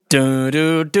Do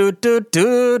do do do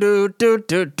do do do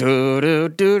do do do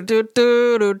do do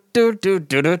do do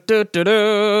do do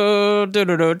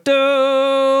do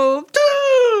do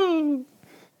do.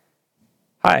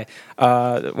 Hi,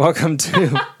 welcome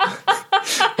to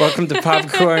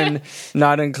Popcorn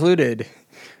Not Included.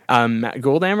 I'm Matt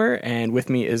Goldhammer, and with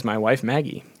me is my wife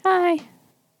Maggie. Hi.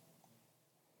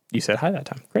 You said hi that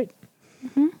time. Great.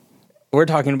 Mm-hmm. We're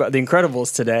talking about The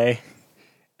Incredibles today,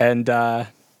 and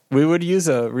we would use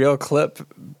a real clip,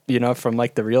 from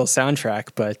like the real soundtrack,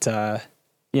 but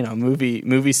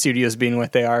movie studios being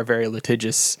what they are, very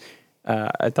litigious.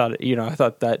 I thought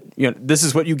that this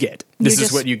is what you get. This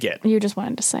is what you get. You just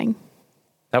wanted to sing.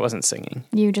 That wasn't singing.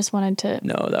 You just wanted to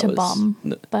was bum.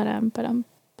 No. Bum.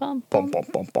 Bum, bum,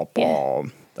 bum, bum, Yeah.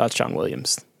 bum. That's John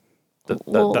Williams. Bum,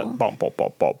 Whoa. bum, bum,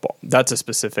 bum, bum. That's a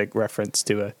specific reference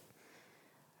to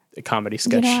a comedy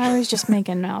sketch. I was just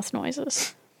making mouth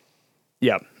noises.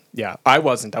 Yeah. I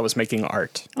wasn't. I was making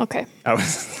art. Okay. I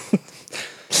was.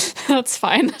 That's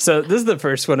fine. So this is the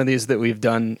first one of these that we've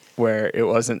done where it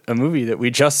wasn't a movie that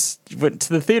we just went to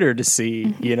the theater to see.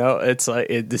 Mm-hmm. It's like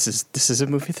this is a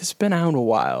movie that's been out a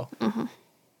while. Mm-hmm.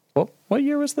 What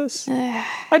year was this? I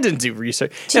didn't do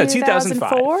research. No,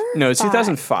 2005. No, it's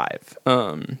 2005.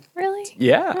 Really?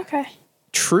 Yeah. Okay.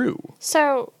 True.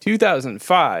 So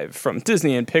 2005 from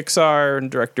Disney and Pixar, and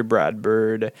director Brad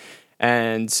Bird,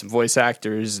 and some voice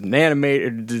actors, an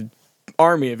animated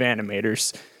army of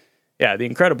animators. Yeah, The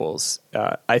Incredibles.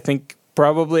 I think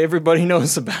probably everybody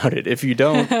knows about it. If you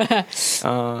don't,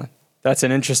 that's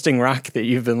an interesting rock that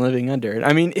you've been living under.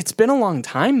 I mean, it's been a long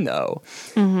time, though.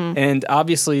 Mm-hmm. And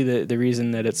obviously the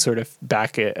reason that it's sort of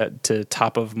back to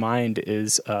top of mind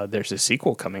is there's a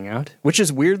sequel coming out, which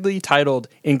is weirdly titled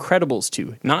Incredibles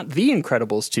 2. Not The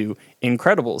Incredibles 2,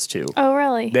 Incredibles 2. Oh,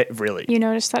 really? Really. You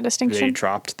noticed that distinction? They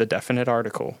dropped the definite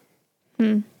article.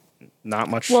 Not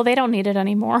much. Well, they don't need it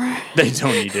anymore. They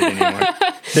don't need it anymore.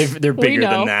 They're bigger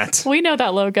than that. We know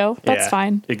that logo. That's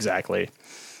fine. Exactly.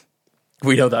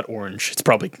 We know that orange. It's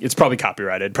probably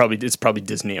copyrighted. It's probably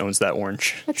Disney owns that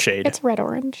orange shade. It's red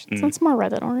orange. It's more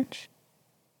red than orange.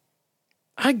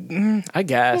 I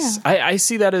guess. Yeah. I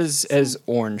see that as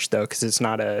orange though, because it's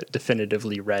not a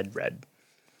definitively red.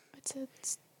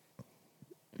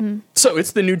 So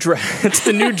it's the new dress. It's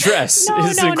the new dress.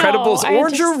 Is Incredibles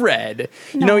orange or red?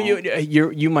 No.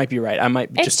 You might be right. I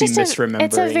might just be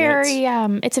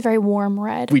misremembering. It's a very warm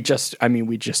red. We just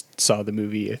saw the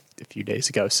movie a few days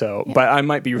ago, but I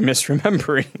might be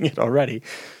misremembering it already.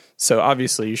 So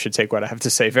obviously you should take what I have to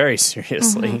say very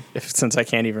seriously, since I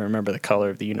can't even remember the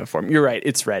color of the uniform. You're right.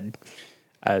 It's red.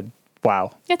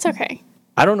 Wow. It's okay.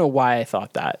 I don't know why I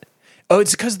thought that. Oh,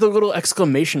 it's because the little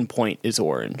exclamation point is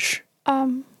orange.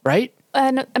 Right?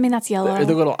 No, I mean, that's yellow.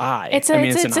 The little eye. It's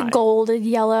a golden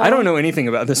yellow. I don't know anything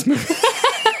about this movie.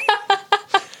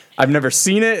 I've never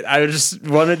seen it. I just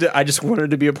wanted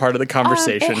to be a part of the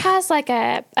conversation. It has like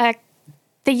the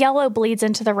yellow bleeds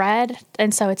into the red,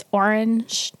 and so it's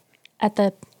orange at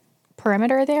the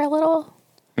perimeter there a little.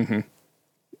 Mm-hmm.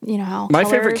 You know how my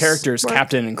favorite character is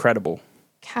Captain Incredible.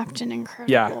 Captain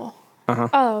Incredible. Yeah. Uh-huh.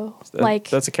 Oh,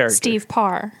 that's a character. Steve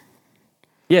Parr.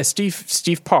 Yeah,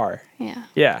 Steve Parr. Yeah.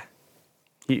 Yeah.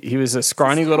 He was a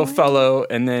scrawny little fellow,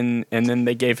 and then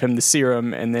they gave him the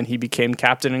serum, and then he became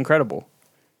Captain Incredible.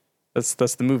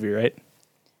 That's the movie, right?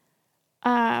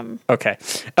 Okay.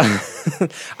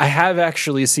 I have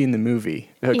actually seen the movie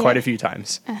quite a few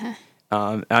times.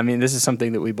 Uh-huh. I mean, this is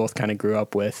something that we both kind of grew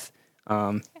up with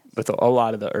a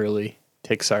lot of the early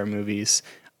Pixar movies.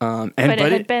 But it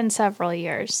had been several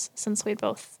years since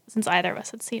either of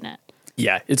us had seen it.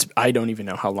 Yeah, I don't even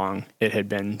know how long it had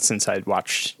been since I'd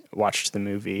watched the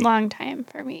movie. Long time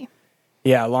for me.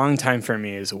 Yeah, a long time for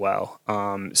me as well.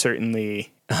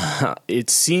 Certainly, it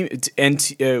seemed,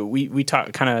 and we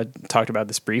talked about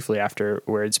this briefly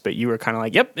afterwards. But you were kind of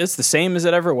like, "Yep, it's the same as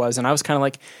it ever was," and I was kind of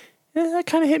like, "That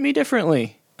kind of hit me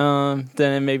differently than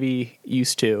it maybe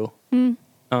used to." And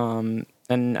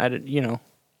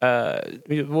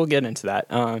we'll get into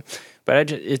that.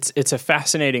 But it's a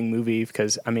fascinating movie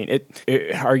because, I mean,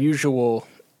 our usual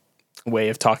way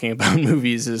of talking about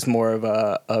movies is more of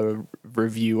a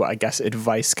review, I guess,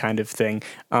 advice kind of thing.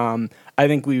 I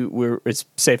think it's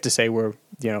safe to say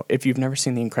if you've never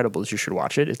seen The Incredibles, you should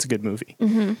watch it. It's a good movie.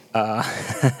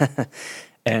 Mm-hmm.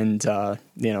 And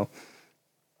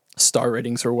star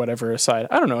ratings or whatever aside,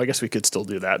 I don't know. I guess we could still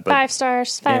do that. But 5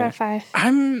 stars, 5 out of 5.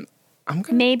 I'm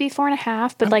gonna, maybe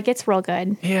 4.5, but it's real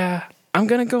good. Yeah. I'm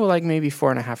going to go like maybe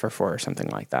 4.5 or 4 or something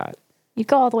like that. You'd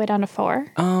go all the way down to 4?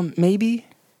 Maybe.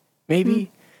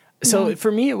 So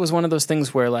for me, it was one of those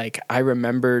things where like I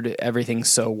remembered everything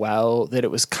so well that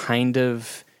it was kind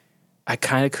of, I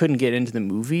kind of couldn't get into the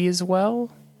movie as well.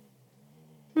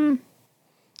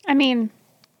 I mean,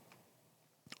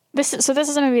 this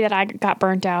is a movie that I got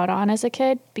burnt out on as a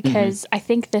kid because I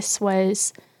think this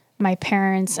was my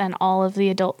parents and all of the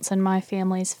adults in my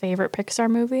family's favorite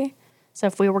Pixar movie. So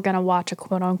if we were going to watch a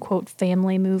quote unquote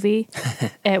family movie,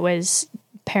 it was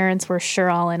parents were sure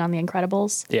all in on The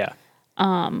Incredibles. Yeah.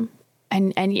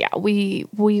 And yeah, we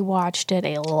watched it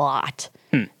a lot.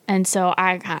 And so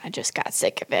I kind of just got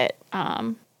sick of it.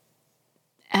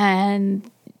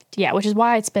 And yeah, which is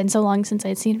why it's been so long since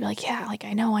I'd seen it. Be like, yeah, like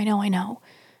I know.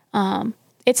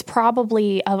 It's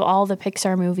probably of all the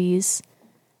Pixar movies.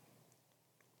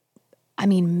 I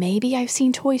mean, maybe I've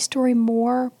seen Toy Story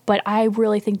more, but I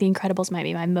really think The Incredibles might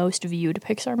be my most viewed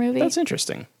Pixar movie. That's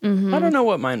interesting. I don't know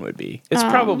what mine would be. It's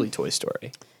probably Toy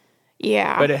Story.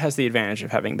 Yeah. But it has the advantage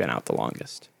of having been out the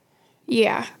longest.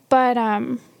 Yeah.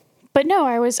 But no,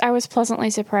 I was pleasantly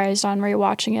surprised on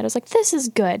rewatching it. I was like, this is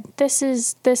good. This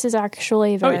is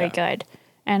actually very good.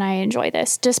 And I enjoy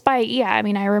this. Despite, yeah, I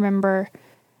mean, I remember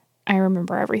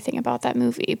everything about that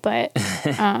movie, but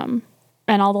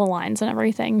and all the lines and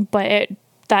everything, but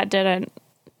that didn't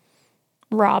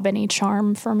rob any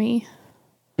charm for me.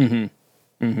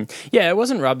 Yeah, it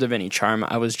wasn't robbed of any charm.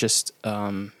 I was just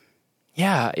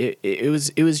it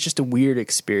was just a weird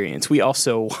experience. We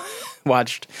also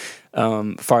watched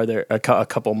farther a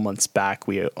couple months back.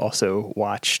 We also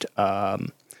watched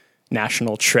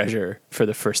National Treasure for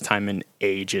the first time in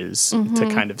ages to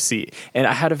kind of see, and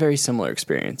I had a very similar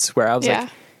experience where I was like,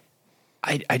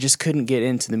 I just couldn't get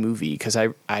into the movie because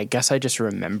I guess I just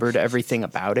remembered everything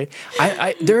about it.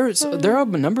 There are a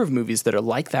number of movies that are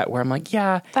like that where I'm like,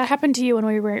 yeah. That happened to you when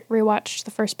we rewatched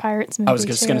the first Pirates movie. I was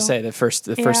just going to say the first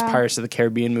Pirates of the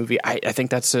Caribbean movie. I think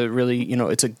that's a really,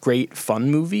 it's a great fun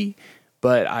movie,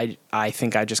 but I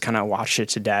think I just kind of watched it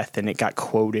to death and it got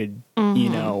quoted,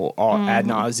 all ad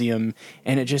nauseum,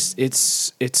 and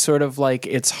it's sort of like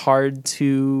it's hard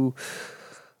to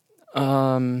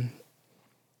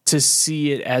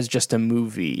see it as just a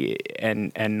movie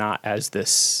and not as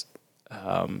this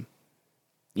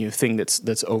thing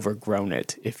that's overgrown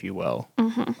it, if you will.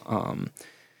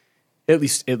 At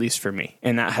least for me,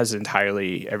 and that has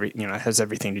entirely it has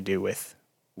everything to do with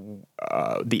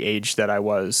the age that I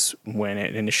was when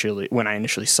I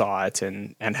initially saw it,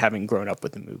 and having grown up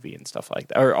with the movie and stuff like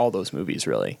that, or all those movies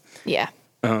really. Yeah.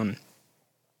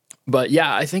 But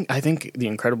yeah, I think The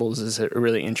Incredibles is a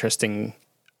really interesting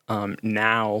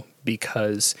now,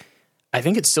 because I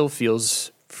think it still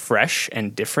feels fresh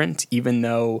and different, even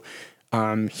though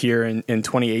here in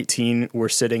 2018 we're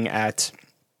sitting at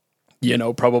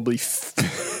probably this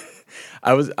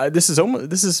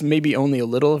is maybe only a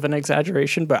little of an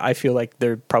exaggeration, but I feel like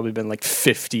there've probably been like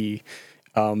 50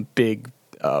 big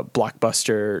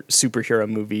blockbuster superhero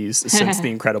movies since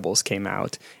The Incredibles came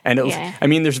out, and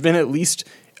there's been at least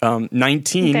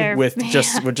 19 with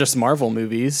just Marvel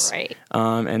movies, right?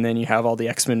 And then you have all the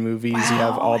X-Men movies, you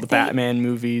have all the Batman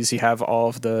movies, you have all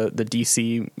of the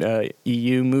DC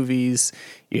EU movies,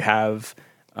 you have.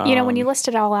 When you list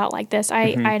it all out like this,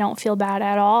 I don't feel bad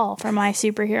at all for my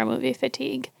superhero movie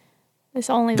fatigue. This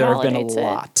only validates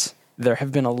it. There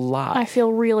have been a lot. I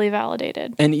feel really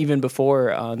validated. And even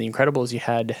before The Incredibles, you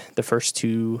had the first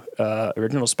two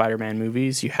original Spider-Man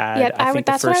movies. You had, that's the what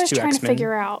I first was two trying X-Men. to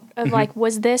figure out.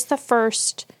 Was this the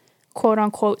first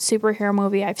quote-unquote superhero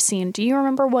movie I've seen? Do you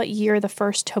remember what year the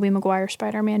first Tobey Maguire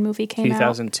Spider-Man movie came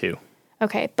 2002. out?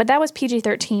 Okay, but that was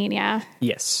PG-13, yeah?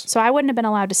 Yes. So I wouldn't have been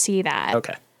allowed to see that.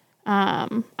 Okay.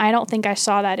 I don't think I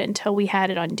saw that until we had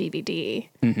it on DVD.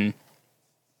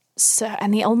 So,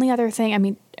 and the only other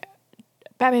thing,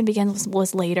 Batman Begins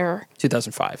was later.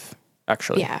 2005,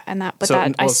 actually. Yeah, and that, but so,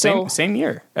 that I still same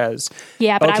year as.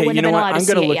 Yeah, but I wouldn't have been allowed to see it.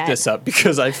 I'm going to look this up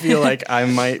because I feel like I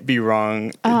might be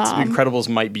wrong. Incredibles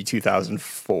might be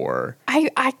 2004.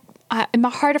 I in my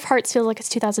heart of hearts feels like it's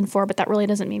 2004, but that really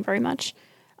doesn't mean very much.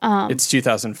 It's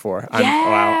 2004. Wow,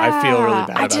 I feel really bad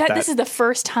about that. This is the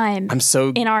first time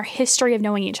in our history of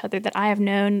knowing each other that I have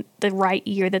known the right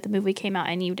year that the movie came out,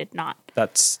 and you did not.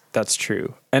 That's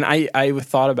true. And I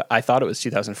thought it was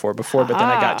 2004 before, but then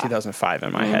I got 2005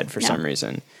 in my head for some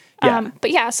reason. Yeah.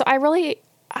 But yeah, so I really,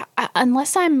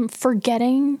 unless I'm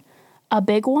forgetting a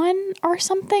big one or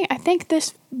something, I think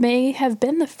this may have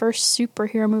been the first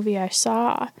superhero movie I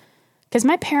saw. Because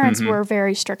my parents were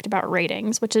very strict about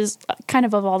ratings, which is kind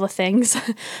of all the things.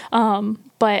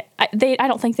 But I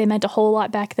don't think they meant a whole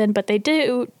lot back then, but they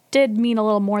did mean a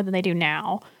little more than they do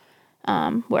now.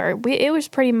 Where it was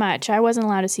pretty much, I wasn't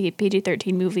allowed to see a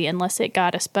PG-13 movie unless it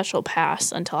got a special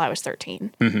pass until I was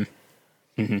 13.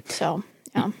 So,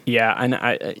 yeah, and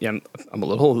I'm a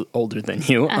little older than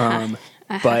you.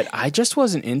 But I just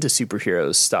wasn't into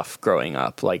superheroes stuff growing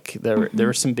up. Like there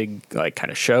were some big like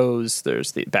kind of shows.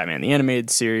 There's the Batman the Animated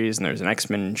Series, and there's an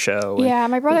X-Men show. Yeah,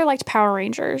 my brother liked Power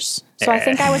Rangers, so I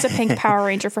think I was a pink Power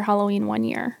Ranger for Halloween one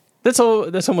year. That's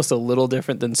almost a little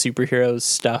different than superheroes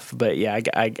stuff, but yeah,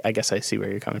 I guess I see where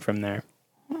you're coming from there.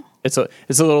 It's a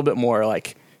little bit more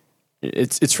like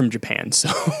it's from Japan, so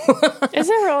Is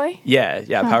it really?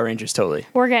 yeah, Power Rangers totally.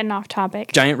 We're getting off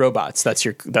topic. Giant robots. That's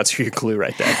your clue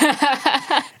right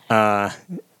there.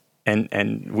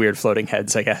 And weird floating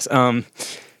heads, I guess.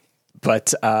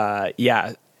 But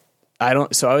yeah, I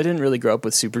didn't really grow up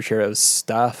with superheroes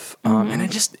stuff, and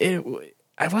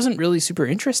I wasn't really super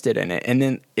interested in it. And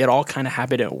then it all kind of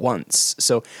happened at once.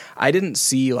 So I didn't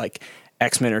see like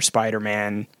X-Men or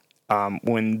Spider-Man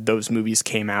when those movies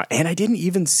came out. And I didn't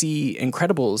even see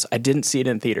Incredibles. I didn't see it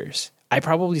in theaters. I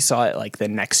probably saw it like the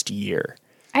next year.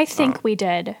 I think we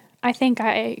did. I think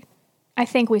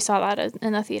we saw that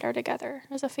in the theater together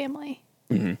as a family.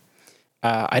 Mm-hmm.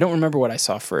 I don't remember what I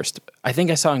saw first. I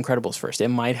think I saw Incredibles first. It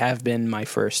might have been my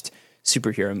first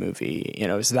superhero movie. You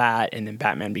know, it was that, and then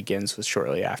Batman Begins was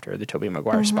shortly after the Tobey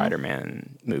Maguire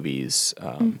Spider-Man movies,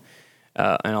 and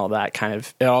all that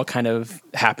it all kind of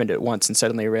happened at once, and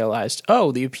suddenly I realized,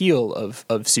 the appeal of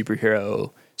superhero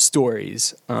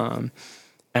stories, and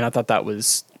I thought that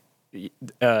was,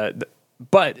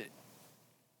 but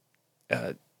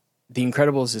The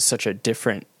Incredibles is such a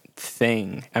different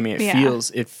thing. I mean,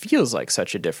 it feels like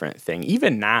such a different thing,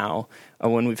 even now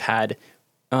when we've had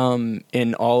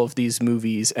in all of these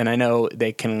movies, and I know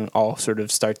they can all sort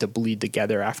of start to bleed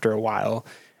together after a while,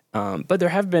 but there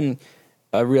have been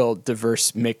a real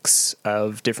diverse mix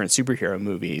of different superhero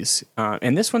movies,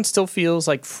 and this one still feels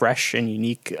like fresh and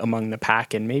unique among the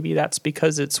pack, and maybe that's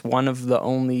because it's one of the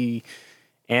only,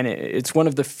 and it's one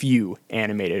of the few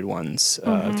animated ones,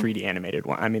 3D animated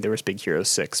one. I mean, there was Big Hero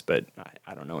 6, but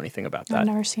I don't know anything about that. I've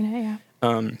never seen it,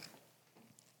 yeah.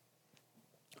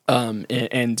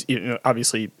 And you know,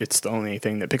 obviously, it's the only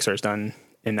thing that Pixar's done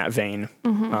in that vein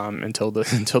until the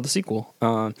sequel.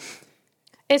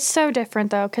 It's so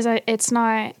different though, because it's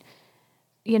not,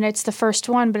 it's the first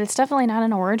one, but it's definitely not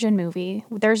an origin movie.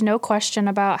 There's no question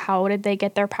about how did they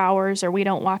get their powers, or we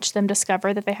don't watch them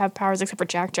discover that they have powers, except for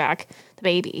Jack, the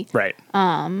baby. Right.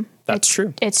 That's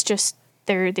true. It's just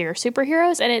they're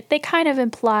superheroes, and they kind of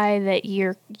imply that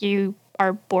you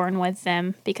are born with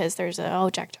them because there's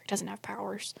Jack doesn't have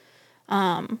powers.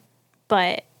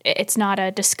 But it's not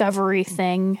a discovery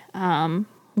thing.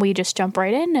 We just jump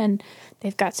right in and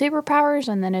they've got superpowers,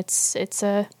 and then it's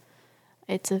a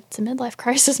midlife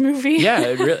crisis movie. Yeah,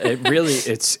 it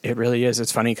really is.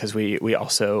 It's funny because we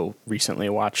also recently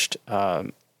watched,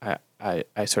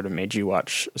 I sort of made you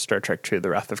watch Star Trek II, The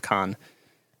Wrath of Khan.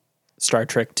 Star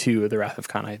Trek II, The Wrath of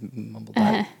Khan. I mumbled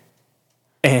that.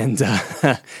 And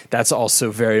that's also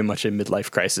very much a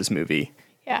midlife crisis movie.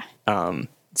 Yeah.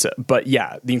 But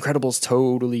yeah, The Incredibles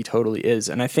totally is.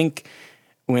 And I think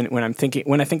when I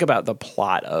think about the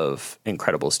plot of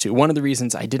Incredibles 2, one of the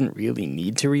reasons I didn't really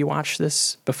need to rewatch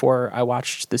this before I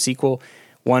watched the sequel,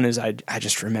 one is I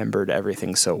just remembered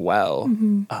everything so well.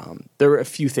 There were a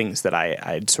few things that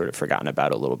I'd sort of forgotten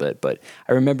about a little bit, but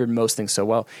I remembered most things so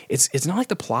well. It's not like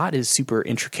the plot is super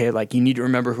intricate, like you need to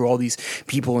remember who all these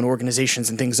people and organizations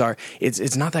and things are.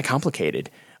 It's not that complicated.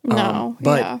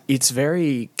 But it's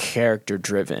very character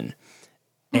driven,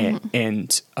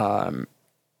 and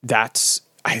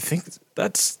I think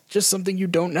that's just something you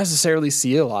don't necessarily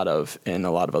see a lot of in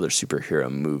a lot of other superhero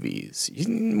movies.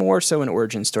 More so in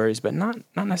origin stories, but not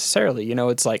necessarily. You know,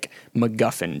 it's like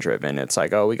MacGuffin driven. It's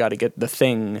like, we got to get the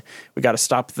thing. We got to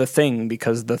stop the thing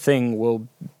because the thing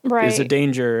is a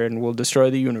danger and will destroy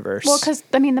the universe. Well, because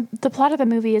I mean, the plot of the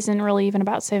movie isn't really even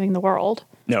about saving the world.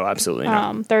 No, absolutely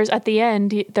not. There's at the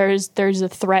end, there's a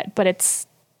threat, but it's,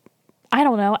 I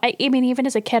don't know. I mean, even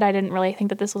as a kid, I didn't really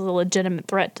think that this was a legitimate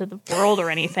threat to the world or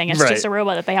anything. It's just a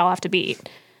robot that they all have to beat.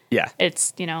 Yeah.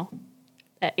 It's,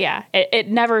 it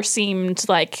never seemed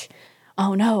like,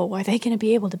 oh no, are they going to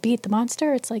be able to beat the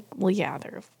monster? It's like, well, yeah,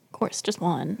 they're of course just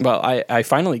one. Well, I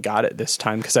finally got it this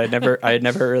time because I had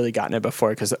never really gotten it before,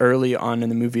 because early on in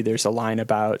the movie, there's a line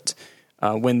about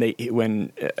when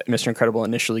Mr. Incredible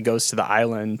initially goes to the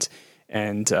island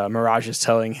and Mirage is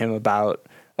telling him about,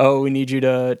 we need you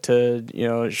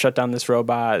to shut down this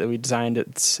robot that we designed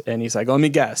it. And he's like, let me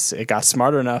guess, it got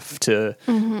smart enough to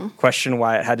question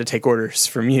why it had to take orders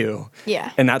from you.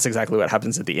 Yeah. And that's exactly what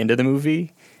happens at the end of the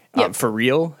movie. Yep. For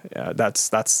real.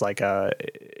 That's a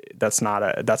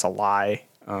lie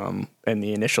in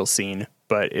the initial scene,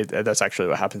 but that's actually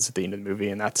what happens at the end of the movie.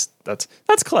 And that's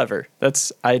clever.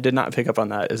 I did not pick up on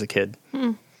that as a kid.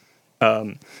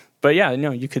 But yeah,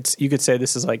 no, you could say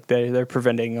this is like they're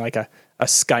preventing like a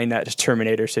Skynet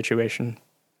Terminator situation.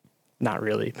 Not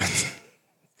really.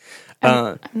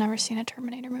 I've never seen a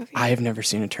Terminator movie. I have never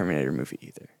seen a Terminator movie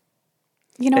either.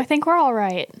 I think we're all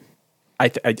right.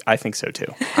 I think so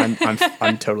too.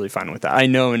 I'm totally fine with that. I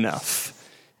know enough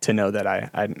to know that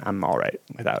I'm all right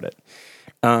without it.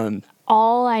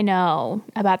 All I know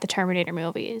about the Terminator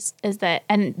movies is that,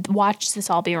 and watch this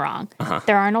all be wrong,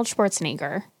 they're Arnold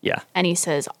Schwarzenegger. Yeah. And he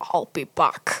says, "I'll be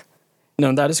back."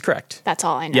 No, that is correct. That's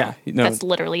all I know. Yeah. No. That's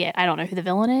literally it. I don't know who the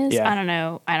villain is. Yeah. I don't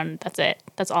know. That's it.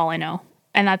 That's all I know.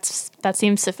 And that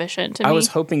seems sufficient to me. I was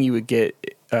hoping you would get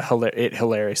it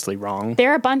hilariously wrong.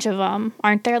 There are a bunch of them,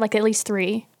 aren't there? Like at least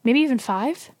 3, maybe even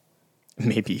 5.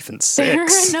 Maybe even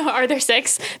 6. Are there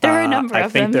 6? There are a number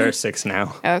of them. I think there are 6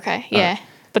 now. Okay, yeah.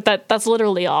 But that's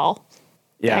literally all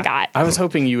I got. I was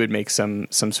hoping you would make some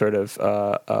sort of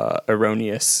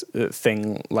erroneous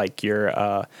thing like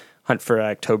your Hunt for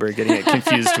October, getting it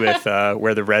confused with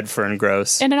Where the Red Fern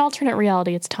Grows. In an alternate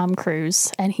reality, it's Tom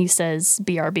Cruise, and he says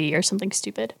BRB or something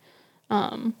stupid.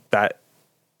 That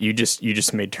you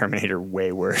just made Terminator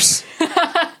way worse.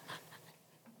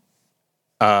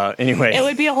 Anyway, it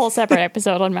would be a whole separate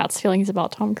episode on Matt's feelings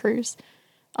about Tom Cruise.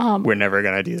 We're never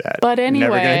gonna do that. But anyway,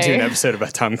 never gonna do an episode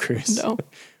about Tom Cruise. No.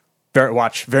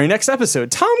 Very next episode,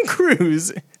 Tom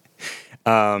Cruise.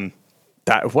 I'd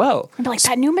be like,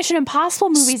 that new Mission Impossible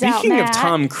movie's out, Speaking Matt. of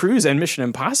Tom Cruise and Mission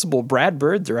Impossible, Brad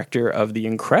Bird, director of The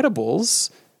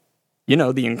Incredibles. The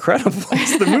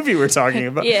Incredibles, the movie we're talking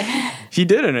about. Yeah. He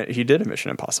did a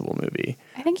Mission Impossible movie.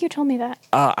 I think you told me that.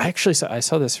 I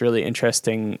saw this really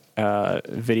interesting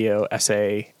video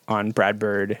essay on Brad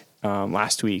Bird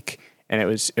last week, and it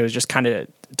was just kind of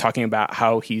talking about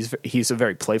how he's a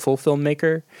very playful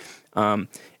filmmaker.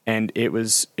 And it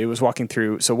was walking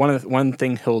through. So one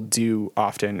thing he'll do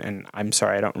often, and I'm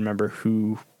sorry, I don't remember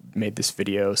who made this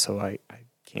video, so I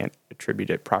can't attribute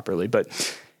it properly.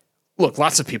 But look,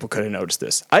 lots of people could have noticed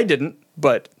this. I didn't,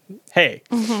 but hey.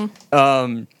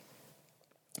 Mm-hmm.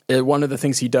 One of the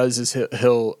things he does is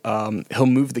he'll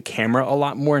move the camera a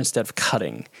lot more instead of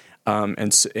cutting.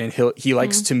 And he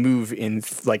likes to move in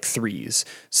like threes.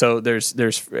 So there's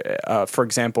for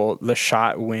example, the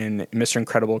shot when Mr.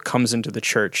 Incredible comes into the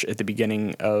church at the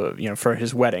beginning of, for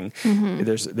his wedding. Mm-hmm.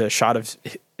 There's the shot of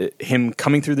him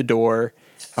coming through the door,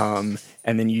 and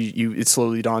then it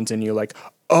slowly dawns and you're like,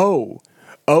 oh,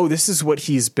 this is what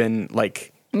he's been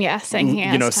like. Yeah, saying he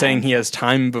has time. Saying he has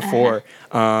time before,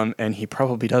 and he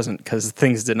probably doesn't because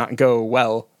things did not go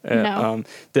well. No.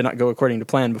 Did not go according to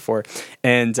plan before.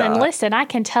 And listen, I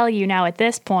can tell you now at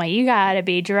this point, you got to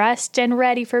be dressed and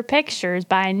ready for pictures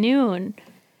by noon.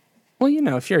 Well,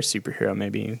 if you're a superhero,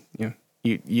 maybe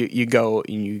you go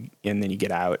and then you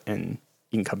get out and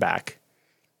you can come back.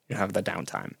 You have the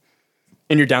downtime.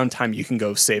 In your downtime, you can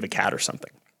go save a cat or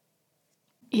something.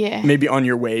 Yeah. Maybe on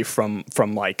your way from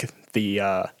like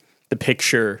the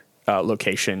picture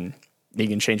location, you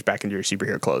can change back into your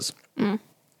superhero clothes.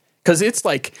 Because it's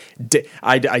like,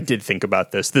 I did think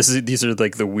about this. These are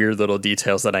like the weird little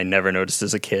details that I never noticed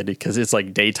as a kid. Because it's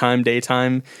like daytime,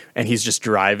 and he's just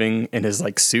driving in his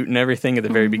like suit and everything at the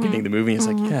very beginning of the movie. He's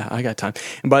like, yeah, I got time.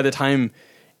 And by the time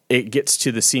it gets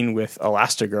to the scene with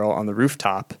Elastigirl on the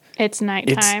rooftop, it's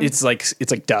nighttime. It's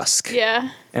like dusk.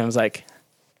 Yeah. And I was like,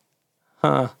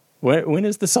 huh. When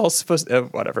is this all supposed to...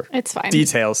 whatever. It's fine.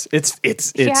 Details. He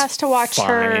has to watch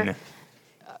fine. her,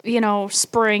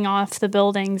 spring off the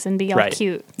buildings and be all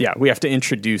cute. Yeah, we have to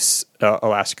introduce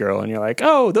Elastigirl, and you're like,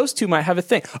 oh, those two might have a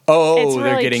thing. Oh, it's really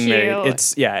they're getting cute. married.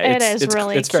 It's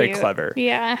very cute. clever.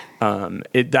 Yeah.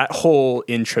 That whole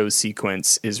intro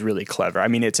sequence is really clever. I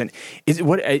mean, it's an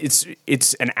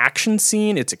action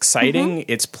scene. It's exciting.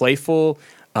 It's playful.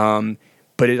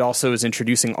 But it also is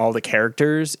introducing all the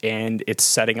characters, and it's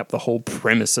setting up the whole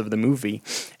premise of the movie.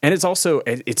 And it's also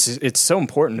it's so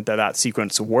important that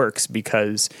sequence works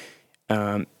because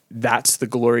that's the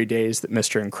glory days that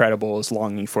Mr. Incredible is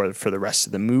longing for the rest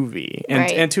of the movie,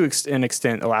 and to an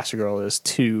extent, Elastigirl is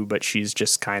too. But she's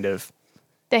just kind of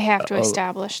they have to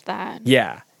establish that.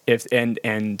 Yeah,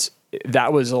 and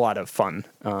that was a lot of fun.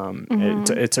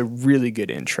 It's a really good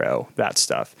intro, that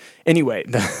stuff. Anyway,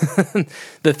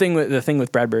 the thing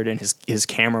with Brad Bird and his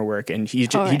camera work, and he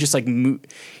just like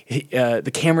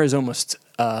the camera is almost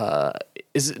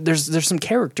there's some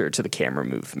character to the camera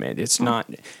movement. It's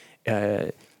not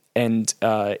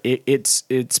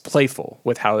it's playful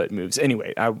with how it moves.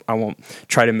 Anyway, I won't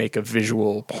try to make a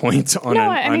visual point on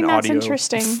an audio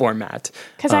interesting format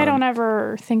because I don't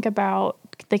ever think about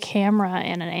the camera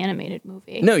in an animated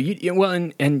movie. No,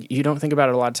 and you don't think about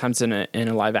it a lot of times in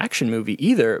a live action movie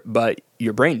either, but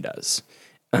your brain does.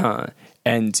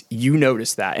 And you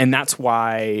notice that. And that's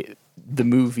why the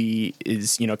movie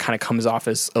is, kind of comes off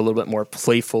as a little bit more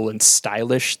playful and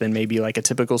stylish than maybe like a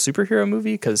typical superhero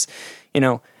movie. Because,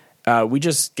 we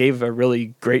just gave a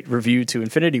really great review to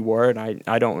Infinity War, and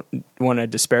I don't want to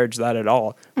disparage that at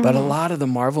all. But a lot of the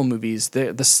Marvel movies,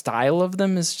 the style of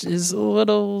them is a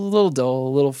little dull, a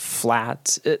little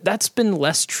flat. That's been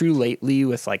less true lately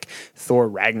with like Thor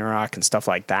Ragnarok and stuff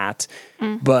like that.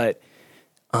 But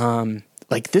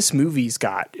like this movie's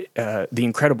got The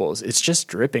Incredibles. It's just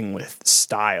dripping with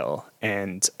style,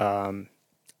 and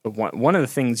one of the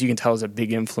things you can tell is a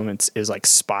big influence is like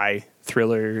spy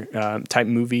thriller type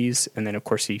movies, and then of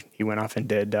course he went off and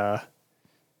did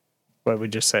what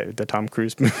would just say the Tom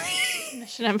Cruise movie,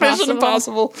 Mission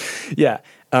Impossible. Yeah,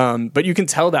 but you can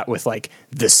tell that with like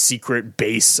the secret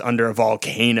base under a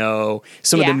volcano,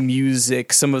 some of the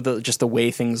music, some of the just the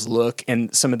way things look, and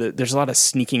there's a lot of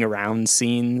sneaking around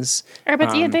scenes.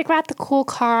 But they got the cool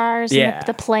cars, and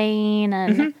the plane,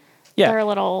 and their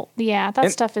little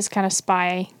that stuff is kind of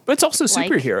spy. But it's also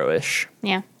superhero-ish.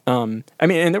 Yeah. And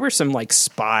there were some like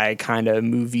spy kind of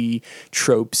movie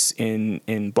tropes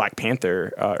in Black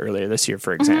Panther earlier this year,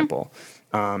 for example.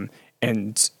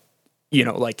 And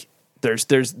like there's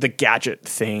the gadget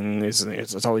thing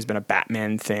it's always been a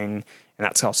Batman thing, and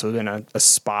that's also been a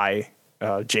spy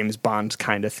James Bond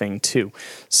kind of thing too.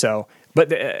 So,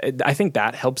 but I think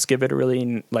that helps give it a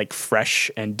really like fresh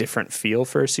and different feel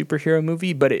for a superhero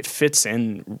movie, but it fits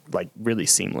in like really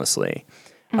seamlessly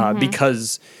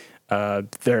because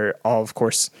they're all, of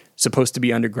course, supposed to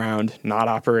be underground, not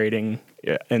operating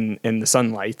in the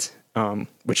sunlight,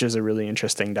 which is a really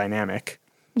interesting dynamic.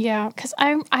 Yeah, because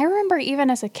I remember even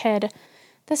as a kid,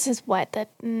 this is what, the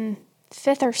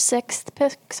 5th or 6th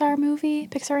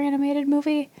Pixar animated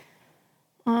movie.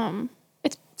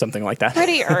 It's something like that.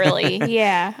 Pretty early,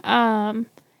 yeah. And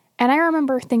I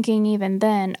remember thinking even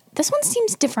then, this one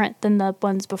seems different than the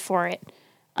ones before it.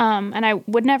 And I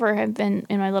would never have been,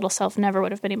 in my little self, never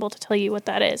would have been able to tell you what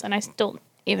that is. And I still,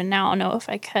 even now, know if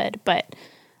I could. But,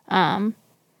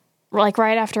 like,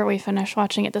 right after we finished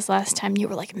watching it this last time, you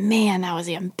were like, man, that was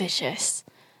ambitious.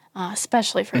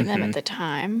 Especially for them at the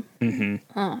time.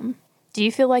 Do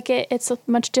you feel like it's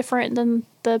much different than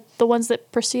the ones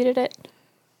that preceded it?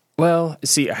 Well,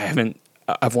 see,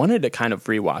 I've wanted to kind of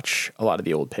rewatch a lot of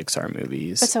the old Pixar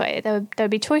movies. That's okay. That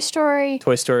would be Toy Story,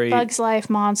 Bugs Life,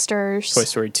 Monsters, Toy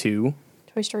Story 2,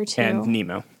 and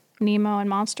Nemo and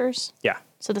Monsters. Yeah.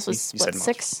 So this was what,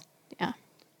 6? Yeah.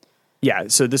 Yeah.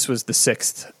 So this was the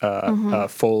 6th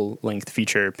full-length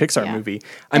feature Pixar movie.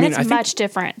 I think much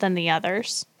different than the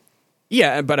others.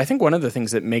 Yeah, but I think one of the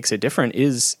things that makes it different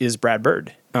is Brad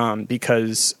Bird,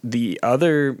 because the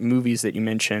other movies that you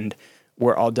mentioned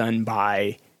were all done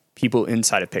by people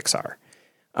inside of Pixar.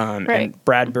 Right. And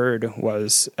Brad Bird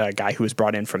was a guy who was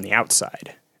brought in from the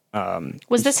outside.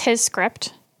 Was this his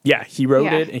script? Yeah, he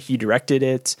wrote it and he directed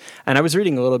it. And I was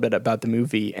reading a little bit about the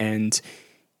movie, and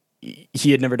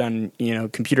he had never done,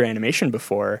 computer animation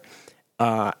before.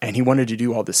 And he wanted to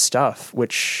do all this stuff,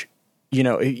 which,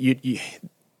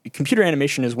 computer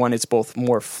animation is one, it's both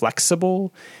more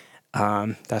flexible.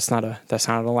 That's not an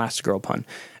Elastigirl pun.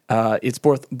 It's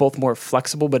both more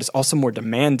flexible, but it's also more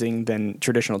demanding than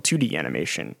traditional 2D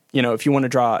animation. If you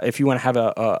want to have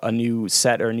a new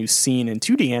set or a new scene in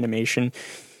 2D animation,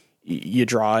 you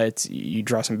draw it, you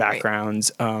draw some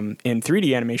backgrounds. Right. In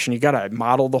 3D animation, you got to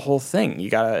model the whole thing.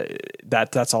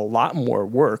 That's a lot more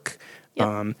work.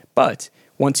 Yep. But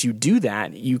once you do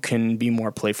that, you can be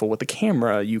more playful with the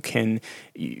camera. You can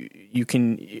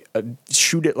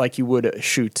shoot it like you would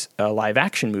shoot a live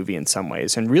action movie in some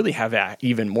ways, and really have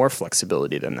even more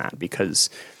flexibility than that,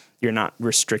 because you're not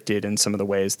restricted in some of the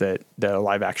ways that the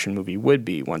live action movie would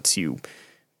be once you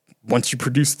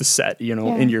produce the set,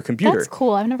 in your computer. That's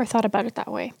cool. I've never thought about it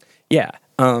that way. Yeah.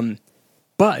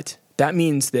 But that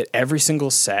means that every single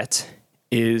set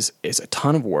is a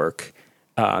ton of work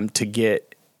to get.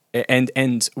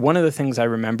 And one of the things I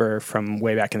remember from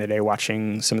way back in the day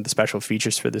watching some of the special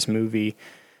features for this movie,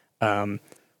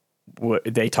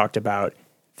 they talked about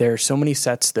there are so many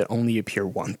sets that only appear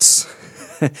once.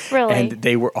 Really? And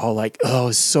they were all like,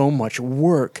 oh, so much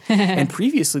work. And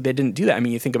previously they didn't do that. I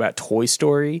mean, you think about Toy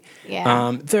Story.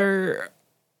 Yeah. There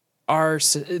are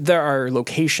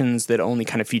locations that only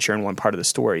kind of feature in one part of the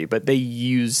story, but they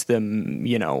use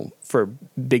them, for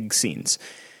big scenes.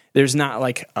 There's not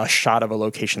like a shot of a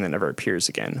location that never appears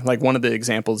again. Like one of the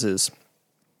examples is,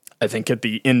 I think at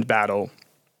the end battle,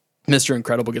 Mr.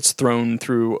 Incredible gets thrown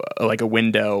through like a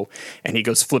window, and he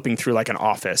goes flipping through like an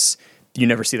office. you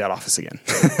never see that office again.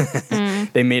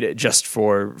 They made it just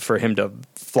for him to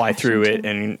fly through it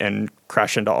and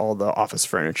crash into all the office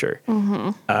furniture.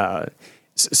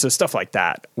 So stuff like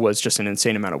that was just an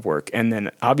insane amount of work. And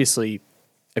then obviously,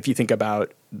 if you think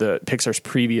about the Pixar's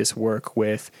previous work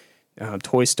with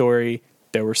Toy Story,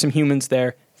 there were some humans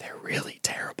there. They're really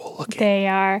terrible looking. They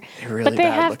are. They're really but they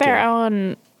bad have looking. their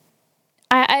own.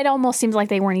 It almost seems like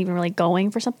they weren't even really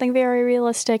going for something very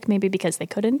realistic, maybe because they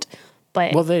couldn't.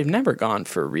 But Well, they've never gone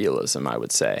for realism, I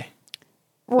would say.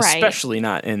 right. Especially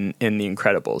not in The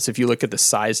Incredibles. If you look at the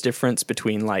size difference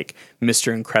between like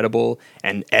Mr. Incredible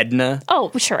and Edna.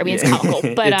 Oh, sure. I mean, it's comical,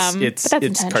 but It's but that's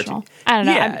it's intentional. cartoon. I don't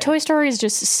know. Yeah. Toy Story is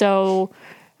just so.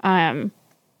 I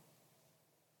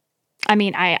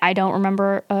mean, I don't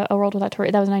remember a world without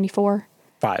Toy. That was 94.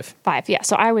 5. 5. Yeah.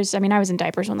 So I was in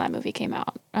diapers when that movie came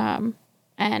out. I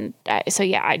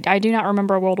do not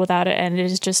remember a world without it, and it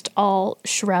is just all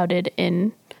shrouded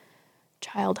in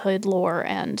childhood lore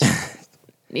and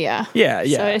yeah. Yeah.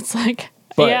 So it's like,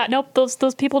 But- nope,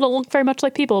 those people don't look very much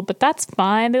like people, but that's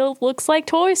fine. It looks like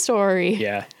Toy Story.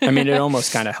 Yeah. I mean, it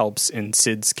almost kind of helps in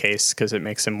Sid's case because it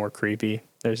makes him more creepy.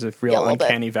 There's a real little bit.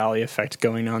 uncanny valley effect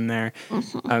going on there.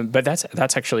 But that's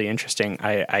actually interesting.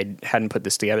 I hadn't put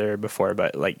this together before,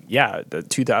 but like, yeah, the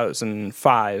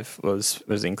 2005 was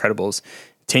The Incredibles,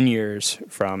 10 years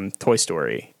from Toy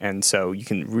Story. And so you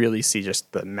can really see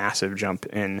just the massive jump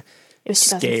in It was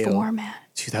scale. 2004, man.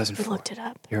 2004. We looked it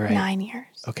up. You're right. 9 years.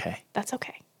 Okay. That's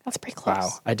okay. That's pretty close. Wow.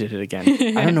 I did it again.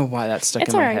 I don't know why that stuck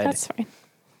It's in all my right. head. That's fine.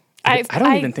 I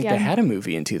don't even think they had a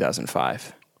movie in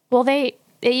 2005. Well,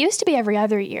 it used to be every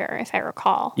other year, if I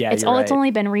recall. Yeah, it's you're right. It's only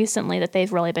been recently that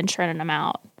they've really been churning them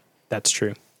out. That's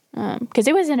true. Because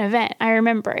it was an event. I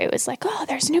remember it was like, oh,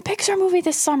 there's a new Pixar movie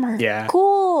this summer. Yeah.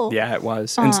 Cool. Yeah, it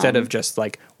was. Instead of just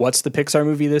like, what's the Pixar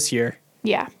movie this year?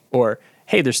 Yeah. Or,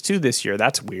 hey, there's 2 this year.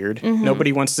 That's weird.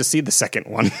 Nobody wants to see the second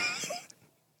one.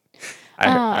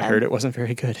 I heard it wasn't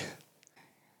very good.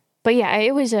 But yeah,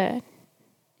 it was a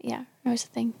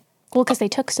thing. Well, because they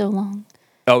took so long.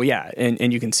 Oh, yeah.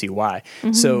 And you can see why.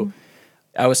 So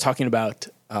I was talking about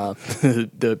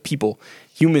the people,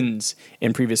 humans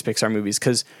in previous Pixar movies,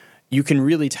 because you can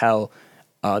really tell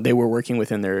they were working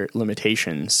within their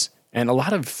limitations. And a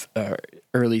lot of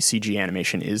early CG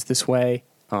animation is this way.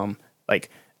 Like,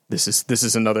 this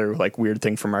is another like weird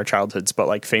thing from our childhoods, but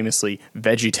like famously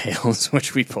VeggieTales,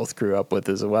 which we both grew up with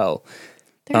as well.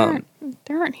 There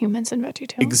aren't humans in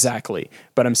VeggieTales. Exactly.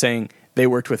 But I'm saying they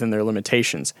worked within their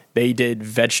limitations. They did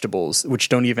vegetables which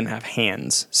don't even have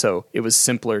hands. So it was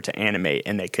simpler to animate,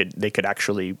 and they could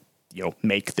actually,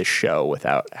 make the show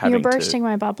without having You're bursting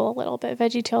my bubble a little bit.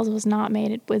 VeggieTales was not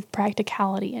made with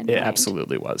practicality in mind. It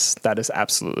absolutely was. That is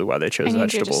absolutely why they chose I need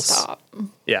vegetables. you to stop.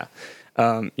 Yeah.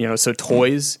 So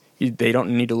toys, they don't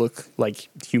need to look like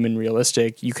human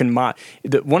realistic. You can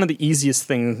one of the easiest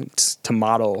things to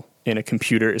model in a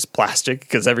computer is plastic,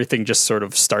 because everything just sort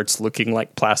of starts looking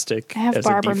like plastic. I have as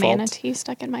Barbara a default. Manatee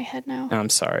stuck in my head now. I'm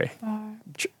sorry.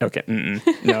 Okay.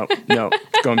 No.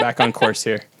 Going back on course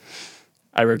here.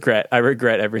 I regret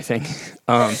everything.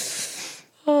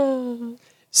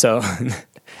 So,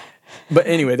 but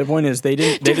anyway, the point is they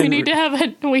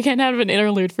didn't. We can have an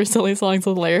interlude for Silly Songs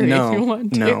with Larry if you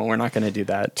want to. No, we're not going to do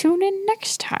that. Tune in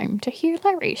next time to hear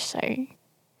Larry say.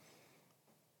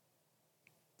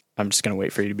 I'm just going to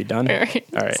wait for you to be done. All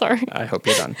right. Sorry. I hope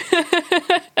you're done.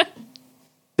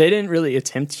 They didn't really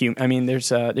attempt I mean, there's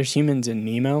humans in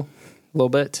Nemo a little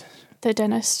bit. The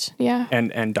dentist, yeah.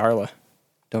 And Darla.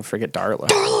 Don't forget Darla.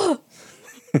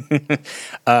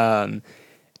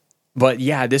 But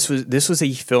yeah, this was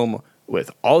a film with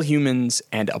all humans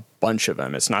and a bunch of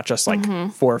them. It's not just like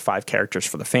 4 or 5 characters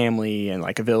for the family and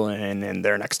like a villain and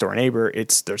their next door neighbor.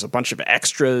 There's a bunch of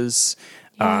extras.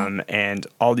 And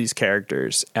all these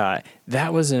characters.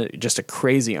 That was just a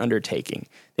crazy undertaking.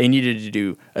 They needed to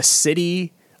do a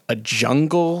city, a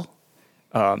jungle,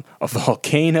 a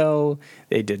volcano.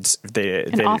 They did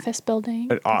An office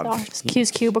building. An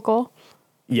office cubicle.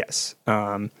 Yes.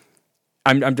 I'm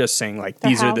just saying, like,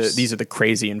 these are the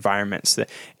crazy environments that,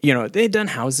 they'd done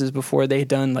houses before. They had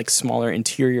done like smaller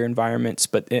interior environments,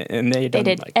 and they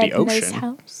did like the Edna's ocean.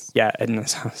 House. Yeah,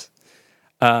 Edna's house.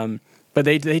 But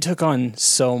they took on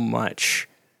so much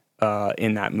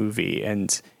in that movie,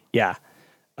 and yeah,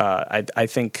 I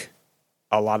think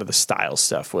a lot of the style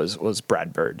stuff was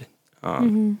Brad Bird.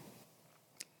 I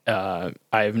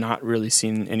have not really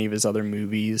seen any of his other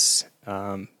movies.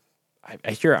 I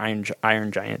hear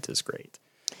Iron Giant is great.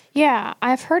 Yeah,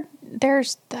 I've heard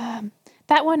there's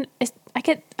that one is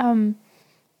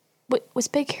was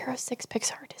Big Hero 6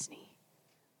 Pixar or Disney?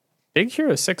 Big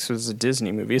Hero 6 was a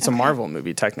Disney movie. It's a Marvel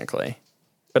movie, technically.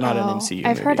 but not an MCU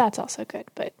I've movie. heard that's also good,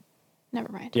 but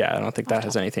never mind. Yeah, I don't think that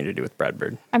has anything to do with Brad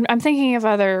Bird. I'm thinking of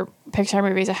other Pixar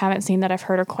movies I haven't seen that I've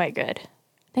heard are quite good.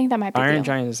 I think that might be Iron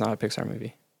Giant is not a Pixar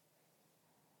movie.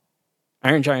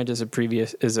 Iron Giant is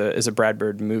a Brad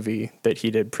Bird movie that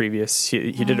he did previous.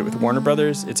 He did it with Warner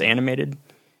Brothers. It's animated,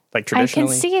 like traditionally.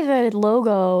 I can see the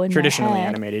logo in Traditionally my head.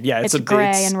 animated. Yeah, It's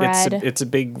gray and red. It's a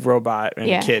big robot and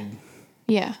a kid.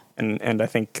 Yeah. And I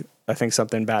think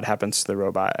something bad happens to the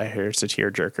robot. I hear it's a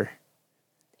tearjerker.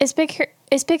 Is Big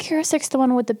Hero 6 the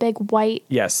one with the big white?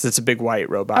 Yes, it's a big white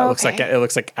robot. Oh, It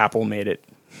looks like Apple made it.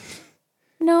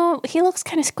 No, he looks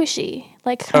kind of squishy,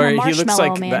 like kind of He looks Marshmallow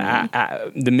like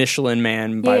Man. the Michelin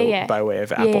Man by way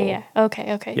of Apple. Yeah.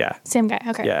 Okay. Yeah. Same guy.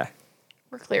 Okay. Yeah.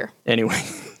 We're clear. Anyway,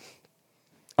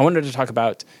 I wanted to talk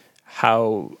about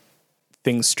how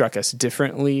things struck us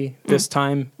differently this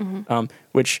time,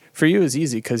 which for you is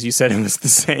easy because you said it was the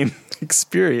same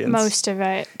experience. Most of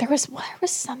it. There was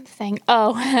something.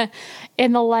 Oh,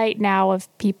 in the light now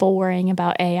of people worrying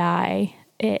about AI,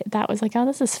 that was like, oh,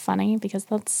 this is funny because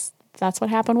that's what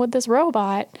happened with this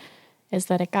robot, is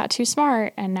that it got too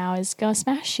smart and now is going to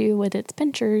smash you with its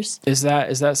pinchers. Is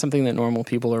that something that normal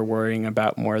people are worrying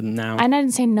about more than now? I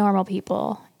didn't say normal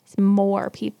people. It's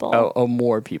more people. Oh,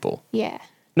 more people. Yeah.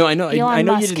 No, I know. Elon I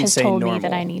know Musk you didn't has say told normal. me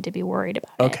that I need to be worried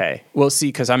about it. Okay. Well, see,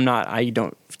 because I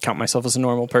don't count myself as a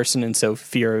normal person, and so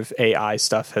fear of AI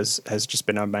stuff has just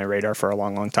been on my radar for a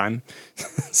long, long time.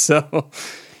 So,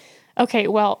 okay.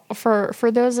 Well, for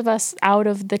those of us out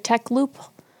of the tech loop,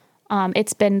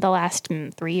 it's been the last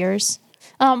 3 years.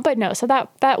 But no, so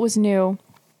that was new.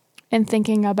 And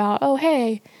thinking about, oh,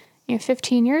 hey,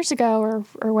 15 years ago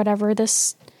or whatever,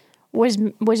 this was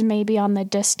maybe on the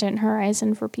distant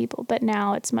horizon for people, but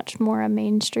now it's much more a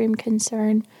mainstream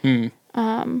concern.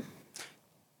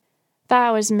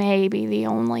 That was maybe the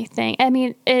only thing. I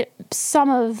mean,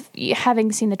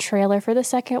 having seen the trailer for the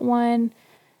second one,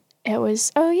 it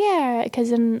was, oh yeah,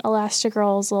 because in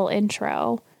Elastigirl's little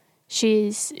intro,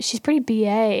 she's pretty BA,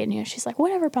 and she's like,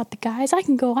 whatever about the guys, I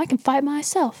can fight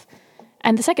myself.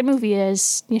 And the second movie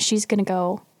is she's gonna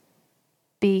go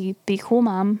be cool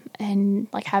mom and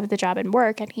like have the job and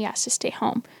work, and he has to stay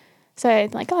home. So I'm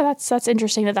like, oh, that's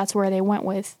interesting that's where they went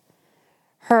with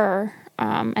her,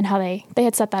 and how they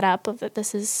had set that up, of that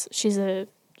she's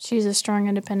a strong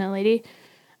independent lady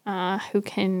who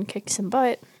can kick some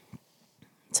butt.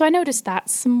 So I noticed that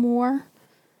some more.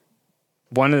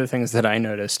 one of the things that I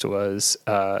noticed was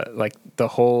like the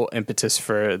whole impetus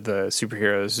for the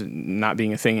superheroes not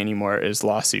being a thing anymore is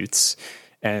lawsuits.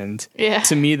 And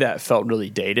to me, that felt really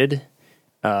dated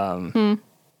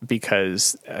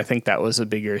because I think that was a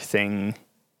bigger thing,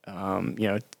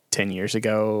 10 years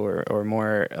ago or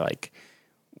more, like,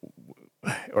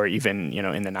 or even,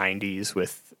 in the 90s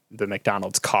with the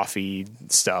McDonald's coffee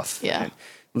stuff. Yeah.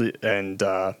 And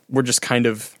we're just kind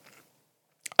of,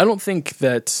 I don't think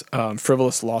that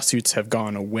frivolous lawsuits have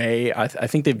gone away. I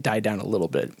think they've died down a little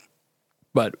bit.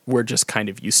 But we're just kind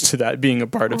of used to that being a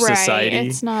part of society.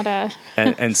 It's not a...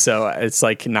 and so it's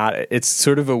like it's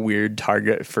sort of a weird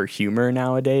target for humor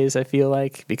nowadays, I feel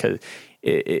like, because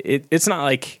it's not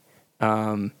like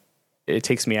it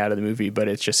takes me out of the movie, but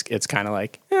it's kind of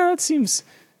like, yeah, it seems,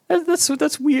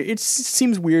 that's weird. It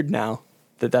seems weird now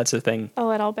that's a thing. A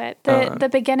little bit. The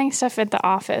beginning stuff at the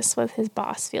office with his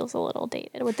boss feels a little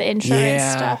dated with the insurance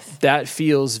stuff. That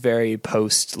feels very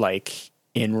post, like,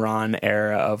 Enron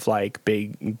era of like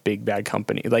big bad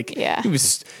company. Like, it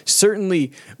was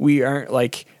certainly, we aren't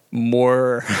like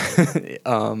more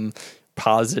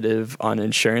positive on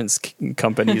insurance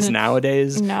companies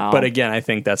nowadays. No. But again, I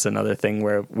think that's another thing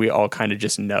where we all kind of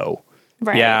just know.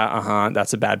 Right. Yeah,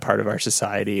 that's a bad part of our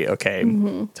society. Okay,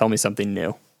 tell me something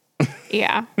new.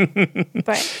 Yeah.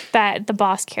 But the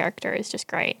boss character is just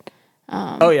great.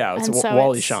 It's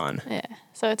Wally Shawn. Yeah.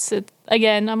 So it's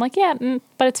again, I'm like,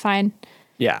 but it's fine.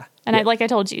 Yeah. And I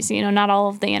told you, not all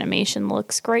of the animation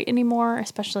looks great anymore,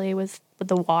 especially with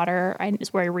the water.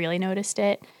 Is where I really noticed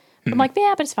it. I'm like,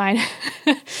 yeah, but it's fine.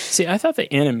 See, I thought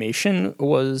the animation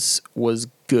was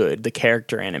good. The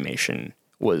character animation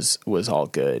was all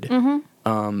good.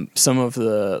 Some of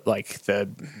the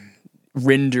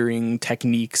rendering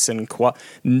techniques and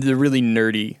the really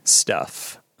nerdy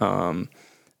stuff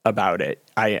about it,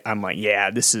 I'm like, yeah,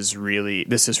 this has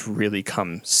really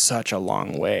come such a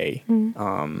long way.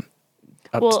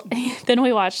 Then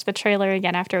we watched the trailer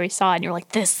again after we saw it, and you're like,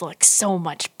 this looks so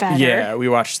much better. Yeah, we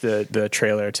watched the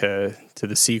trailer to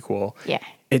the sequel. Yeah,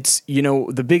 it's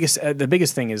the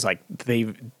biggest thing is like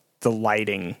the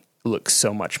lighting looks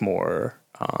so much more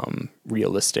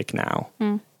realistic now.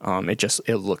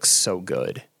 It looks so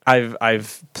good.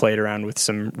 I've played around with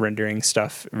some rendering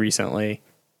stuff recently.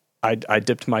 I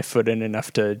dipped my foot in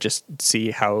enough to just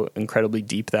see how incredibly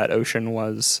deep that ocean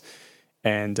was.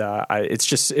 And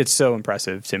it's so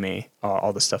impressive to me,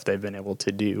 all the stuff they've been able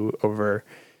to do over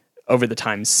the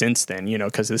time since then,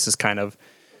 because this is kind of,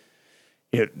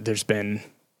 there's been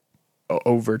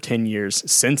over 10 years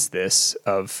since this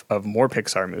of more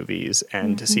Pixar movies,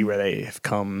 and to see where they have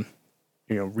come,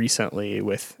 recently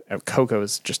with Coco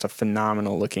is just a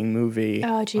phenomenal looking movie.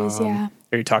 Oh, geez, yeah.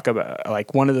 Or you talk about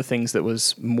like one of the things that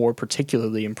was more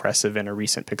particularly impressive in a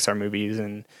recent Pixar movies,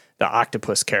 and the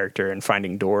octopus character in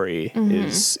Finding Dory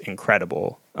is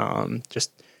incredible.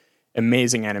 Just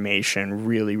amazing animation,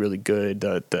 really, really good.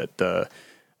 The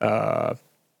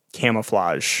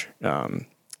camouflage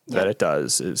that it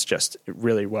does is just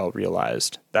really well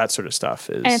realized. That sort of stuff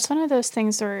is, and it's one of those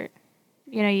things where,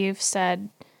 you've said,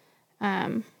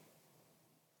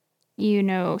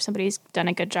 somebody's done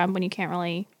a good job when you don't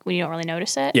really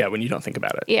notice it. Yeah, when you don't think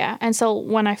about it. Yeah, and so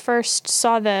when I first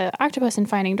saw the octopus in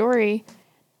Finding Dory,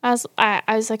 I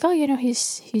was like, oh,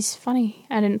 he's funny.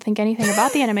 I didn't think anything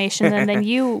about the animation, and then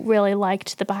you really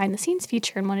liked the behind the scenes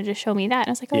feature and wanted to show me that, and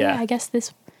I was like, oh yeah, I guess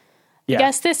this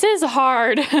is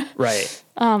hard. Right.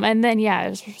 And then it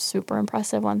was super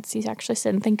impressive once you actually sit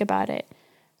and think about it.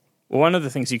 One of the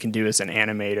things you can do as an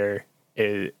animator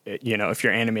is, if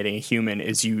you're animating a human,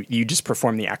 is you just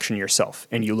perform the action yourself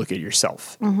and you look at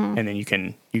yourself, and then you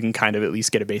can kind of at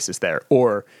least get a basis there.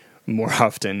 Or more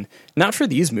often, not for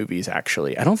these movies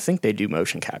actually, I don't think they do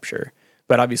motion capture,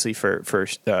 but obviously for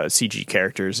CG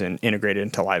characters and integrated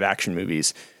into live action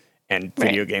movies and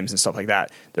video games and stuff like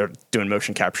that, they're doing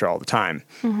motion capture all the time.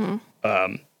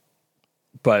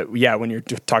 But yeah, when you're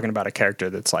talking about a character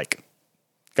that's like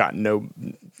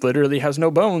literally has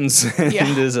no bones and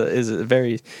is a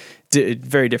very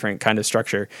very different kind of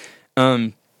structure.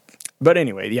 But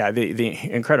anyway, the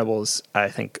Incredibles I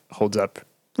think holds up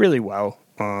really well.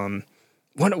 One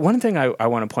thing I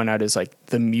want to point out is like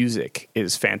the music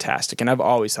is fantastic, and I've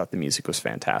always thought the music was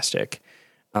fantastic.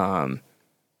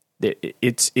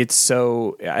 It's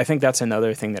so, I think that's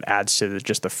another thing that adds to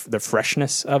the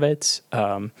freshness of it,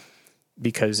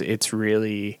 because it's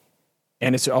really,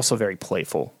 and it's also very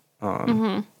playful.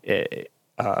 The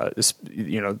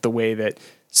way that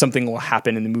something will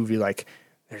happen in the movie, like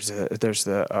there's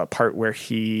the part where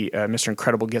Mr.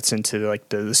 Incredible gets into like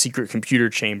the secret computer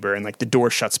chamber, and like the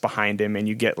door shuts behind him, and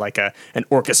you get like an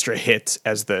orchestra hit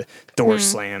as the door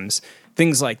slams.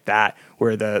 Things like that,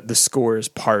 where the scores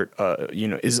part,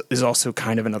 is also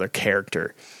kind of another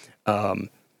character. And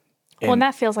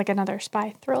that feels like another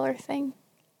spy thriller thing.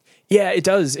 Yeah, it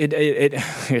does. It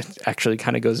actually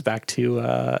kind of goes back to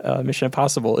Mission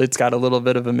Impossible. It's got a little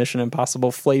bit of a Mission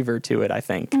Impossible flavor to it, I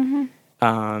think.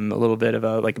 A little bit of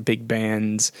a like big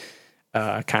band,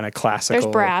 kind of classical.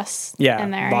 There's brass.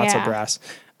 In there. Lots of brass.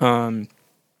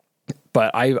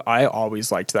 But I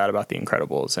always liked that about The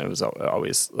Incredibles, and it was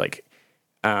always like,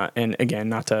 and again,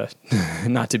 not to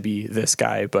be this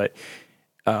guy, but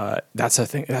that's a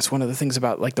thing. That's one of the things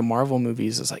about like the Marvel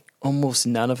movies is like almost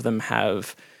none of them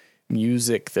have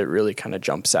music that really kind of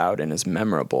jumps out and is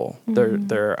memorable.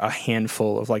 There are a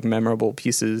handful of like memorable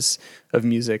pieces of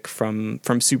music from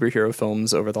superhero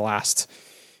films over the last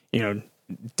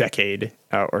decade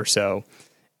or so,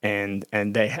 and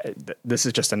this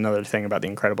is just another thing about The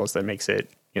Incredibles that makes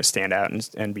it stand out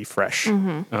and be fresh.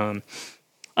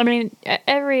 I mean, I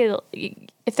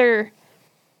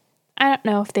don't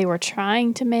know if they were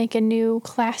trying to make a new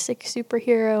classic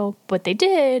superhero, but they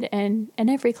did, and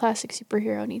every classic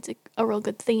superhero needs a real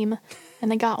good theme, and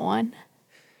they got one.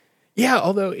 Yeah,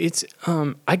 although it's,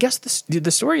 I guess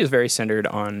the story is very centered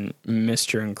on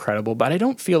Mr. Incredible, but I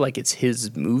don't feel like it's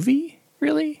his movie,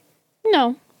 really.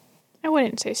 No, I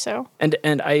wouldn't say so. And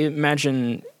I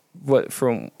imagine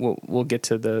we'll get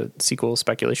to the sequel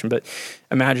speculation, but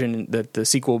imagine that the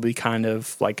sequel will be kind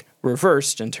of like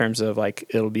reversed in terms of like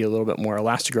it'll be a little bit more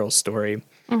Elastigirl's story,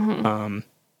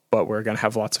 but we're gonna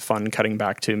have lots of fun cutting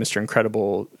back to Mr.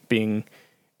 Incredible being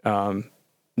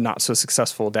not so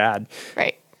successful dad,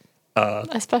 right?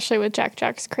 Especially with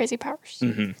Jack's crazy powers.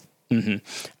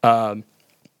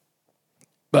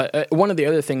 But one of the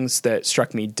other things that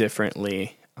struck me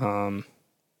differently, and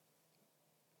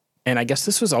I guess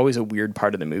this was always a weird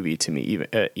part of the movie to me,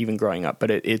 even growing up,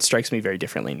 but it strikes me very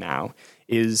differently now,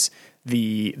 is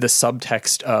the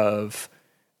subtext of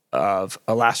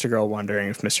Elastigirl wondering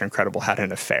if Mr. Incredible had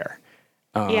an affair,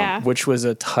 which was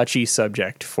a touchy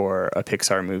subject for a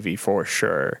Pixar movie for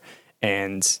sure.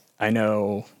 And I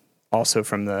know also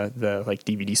from the like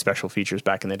DVD special features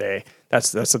back in the day, that's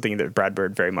something that Brad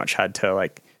Bird very much had to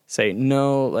like say,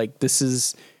 no, like this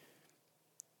is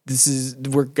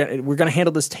we're gonna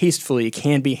handle this tastefully. It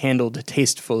can be handled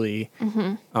tastefully.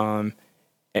 And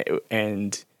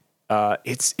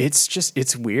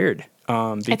it's weird.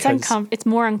 Because it's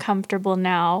more uncomfortable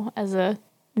now as a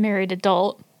married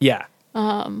adult. Yeah.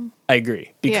 I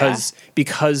agree because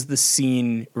the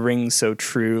scene rings so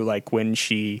true. Like when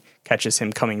she catches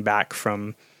him coming back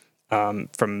from going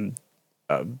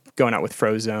out with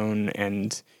Frozone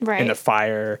and in the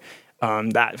fire,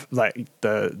 that like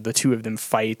the two of them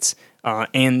fight,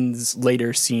 and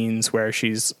later scenes where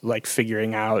she's like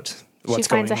figuring out what's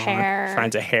going on.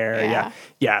 Finds a hair.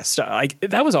 Yeah. So like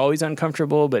that was always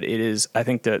uncomfortable, but it is. I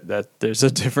think that there's a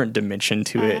different dimension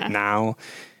to it now.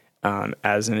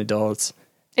 As an adult,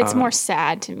 it's more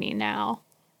sad to me now.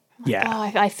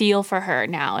 I feel for her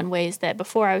now in ways that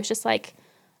before I was just like,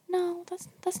 no, that's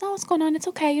not what's going on. It's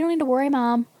okay. You don't need to worry,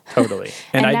 Mom. Totally.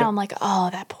 And now I'm like, oh,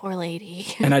 that poor lady.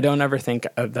 And I don't ever think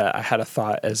of that. I had a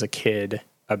thought as a kid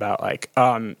about like,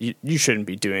 you shouldn't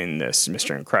be doing this,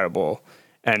 Mr. Incredible.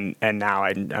 And now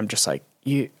I'm just like,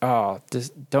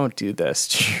 don't do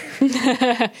this.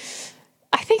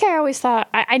 I think I always thought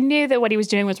I knew that what he was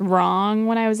doing was wrong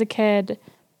when I was a kid,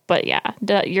 but yeah,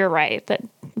 you're right that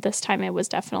this time it was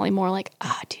definitely more like,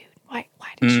 dude, why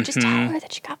didn't you just tell her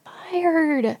that she got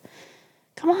fired?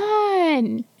 Come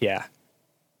on,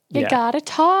 you gotta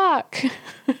talk.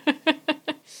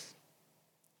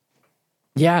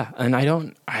 Yeah, and I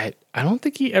don't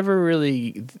think he ever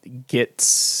really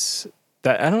gets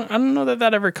that. I don't know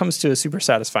that ever comes to a super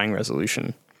satisfying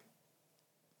resolution.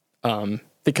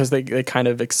 Because they kind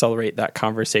of accelerate that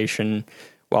conversation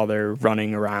while they're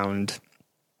running around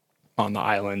on the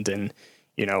island and,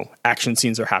 action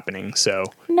scenes are happening. So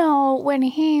no, when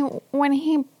he when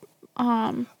breaks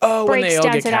they all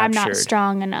down get said, I'm not captured.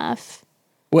 strong enough.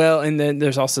 Well, and then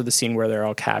there's also the scene where they're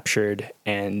all captured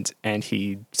and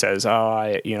he says,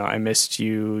 I missed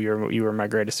you. You were my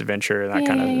greatest adventure. And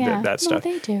that that stuff.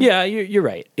 They do. Yeah, you're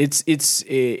right.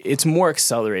 It's more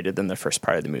accelerated than the first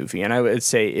part of the movie. And I would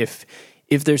say if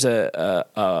there's a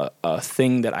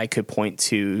thing that I could point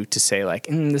to say like,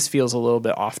 this feels a little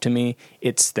bit off to me,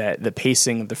 it's that the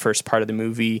pacing of the first part of the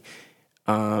movie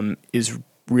is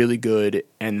really good.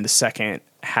 And the second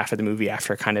half of the movie,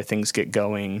 after kind of things get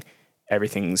going,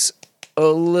 everything's a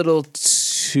little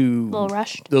too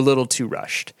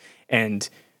rushed. And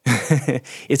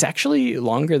it's actually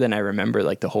longer than I remember,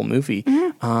 like the whole movie.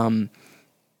 And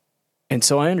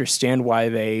so I understand why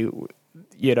they,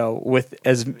 with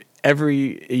as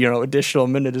every, additional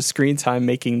minute of screen time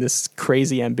making this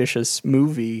crazy ambitious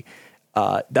movie,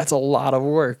 that's a lot of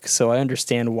work. So I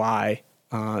understand why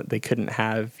they couldn't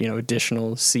have,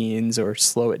 additional scenes or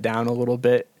slow it down a little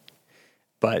bit.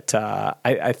 But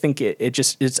I think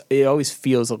it always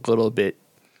feels a little bit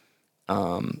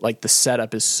like the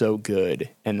setup is so good,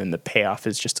 and then the payoff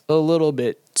is just a little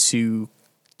bit too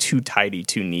tidy,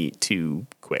 too neat, too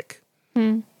quick.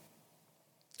 And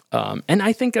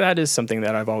I think that is something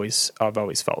that I've always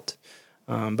felt,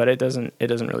 but it doesn't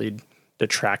really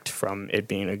detract from it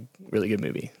being a really good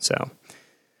movie. So.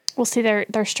 Well, see,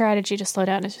 their strategy to slow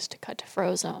down is just to cut to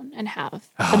Frozone and have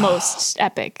the most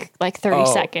epic, 30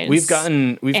 seconds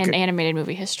in animated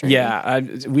movie history. Yeah,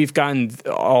 we've gotten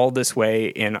all this way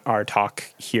in our talk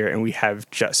here, and we have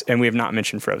not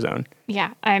mentioned Frozone.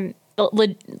 Yeah,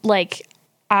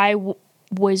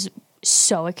 was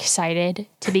so excited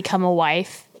to become a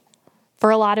wife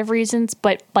for a lot of reasons,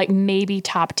 but maybe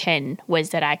top 10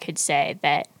 was that I could say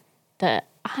that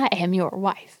I am your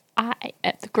wife. I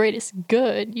am the greatest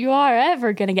good you are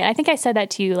ever going to get. I think I said that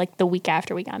to you the week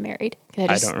after we got married.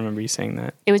 I don't remember you saying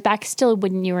that. It was back still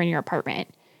when you were in your apartment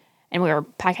and we were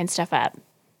packing stuff up.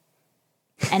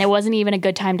 And it wasn't even a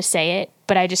good time to say it,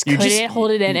 but I just couldn't hold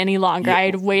it in any longer. Yeah. I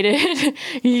had waited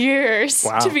years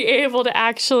to be able to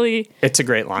actually it's a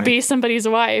great line. Be somebody's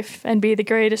wife and be the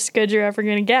greatest good you're ever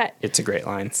going to get. It's a great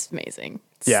line. It's amazing.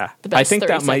 It's the best. I think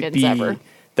that might be ever.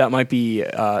 That might be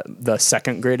the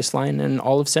second greatest line in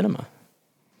all of cinema.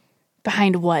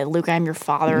 Behind what? Luke, I'm your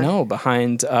father? No,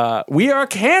 behind we are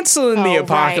canceling the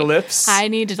apocalypse. Right. I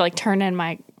need to turn in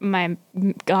my Matt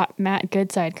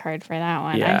Goodside card for that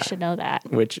one. Yeah. I should know that.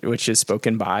 Which is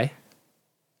spoken by?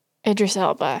 Idris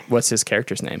Elba. What's his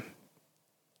character's name?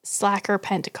 Stacker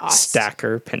Pentecost.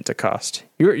 Stacker Pentecost.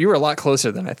 You were a lot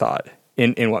closer than I thought.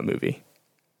 In what movie?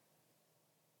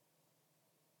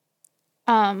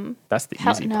 That's the easy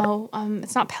part. No,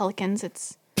 it's not Pelicans.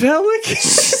 It's Pelicans.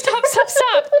 Stop!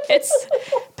 It's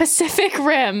Pacific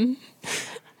Rim.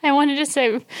 I wanted to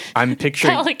say I'm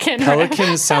picturing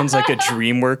Pelican sounds like a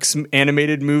DreamWorks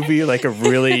animated movie, like a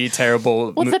really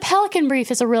terrible. Well, The Pelican Brief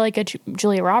is a really good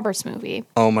Julia Roberts movie.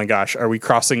 Oh my gosh, are we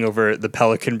crossing over The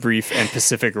Pelican Brief and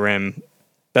Pacific Rim?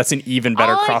 That's an even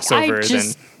better crossover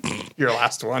than your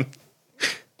last one.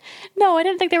 No, I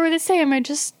didn't think they were the same. I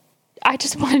just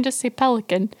wanted to say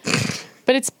Pelican,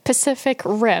 but it's Pacific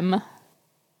Rim.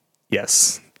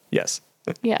 Yes. Yeah.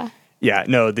 Yeah,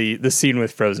 no, the scene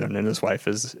with Frozone and his wife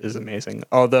is amazing.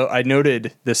 Although I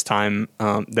noted this time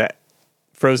that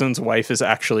Frozone's wife is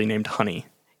actually named Honey.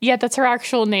 Yeah, that's her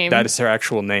actual name. That is her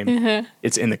actual name. Mm-hmm.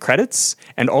 It's in the credits,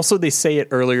 and also they say it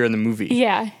earlier in the movie.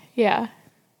 Yeah.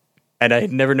 And I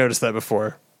had never noticed that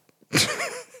before.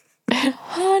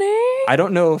 Honey? I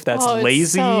don't know if that's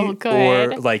lazy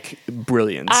or like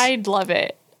brilliance. I'd love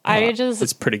it.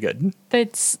 It's pretty good.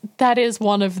 That is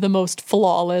one of the most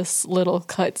flawless little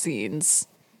cutscenes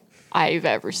I've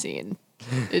ever seen.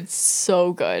 It's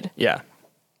so good. Yeah.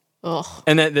 Ugh.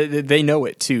 And they know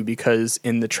it too, because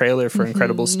in the trailer for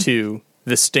Incredibles 2,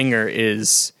 the stinger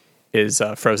is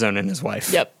Frozone and his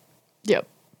wife. Yep.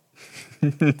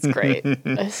 It's great.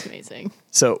 That's amazing.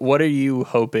 So what are you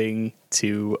hoping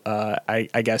to,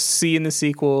 I guess, see in the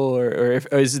sequel, or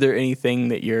is there anything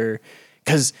that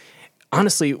because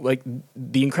honestly, like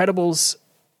The Incredibles,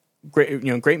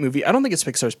 great movie. I don't think it's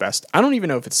Pixar's best. I don't even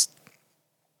know if it's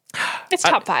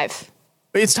top 5.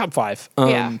 It's top 5.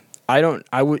 Yeah.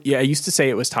 I used to say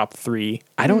it was top 3.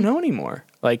 I don't know anymore.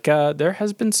 Like, there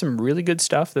has been some really good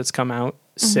stuff that's come out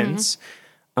since.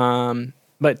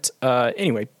 But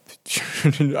anyway,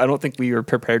 I don't think we were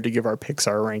prepared to give our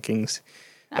Pixar rankings.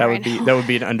 That would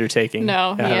be an undertaking.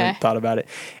 No, I haven't thought about it.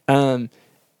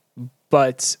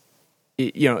 But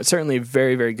it's certainly a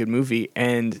very, very good movie,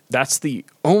 and that's the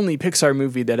only Pixar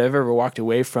movie that I've ever walked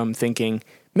away from thinking,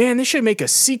 man, they should make a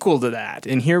sequel to that.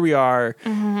 And here we are,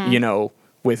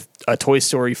 with a Toy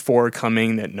Story 4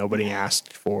 coming that nobody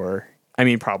asked for. I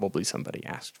mean, probably somebody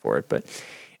asked for it,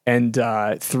 and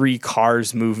 3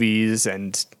 Cars movies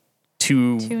and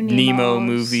 2 Nemo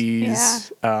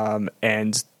movies. Yeah.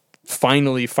 And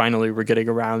finally, we're getting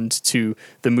around to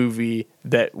the movie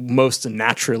that most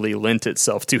naturally lent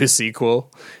itself to a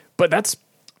sequel. But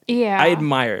I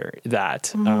admire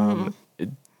that,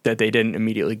 that they didn't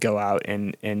immediately go out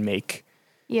and make.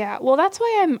 Yeah, well, that's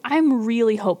why I'm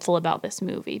really hopeful about this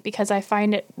movie, because I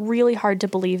find it really hard to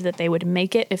believe that they would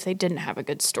make it if they didn't have a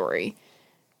good story.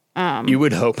 You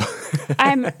would hope.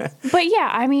 But yeah,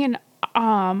 I mean,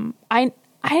 I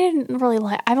didn't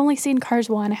really I've only seen Cars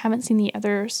 1. I haven't seen the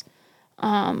others.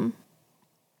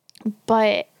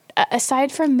 But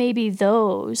aside from maybe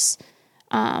those,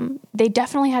 they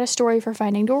definitely had a story for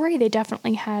Finding Dory. They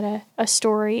definitely had a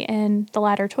story in the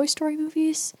latter Toy Story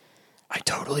movies. I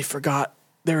totally forgot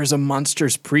there is a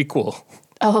Monsters prequel.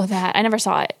 Oh, that. I never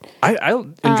saw it. I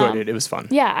enjoyed it. It was fun.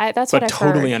 Yeah, that's what I've heard. But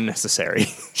totally unnecessary.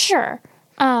 Sure.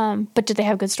 But did they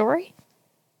have good story?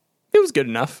 It was good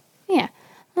enough. Yeah.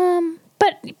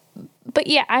 But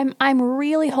yeah, I'm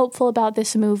really hopeful about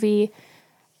this movie.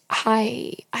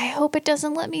 I hope it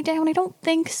doesn't let me down. I don't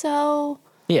think so.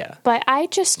 Yeah. But I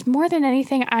just, more than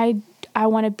anything, I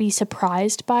want to be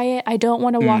surprised by it. I don't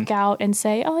want to walk out and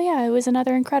say, oh yeah, it was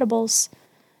another Incredibles.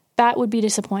 That would be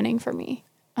disappointing for me.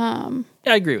 I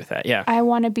agree with that. Yeah. I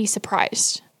want to be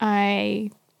surprised.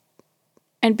 And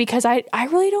because I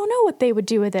really don't know what they would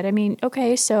do with it. I mean,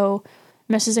 okay, so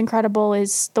Mrs. Incredible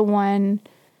is the one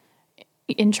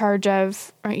in charge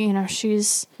of,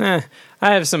 she's... I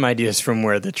have some ideas from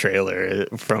where the trailer,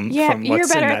 from what's you're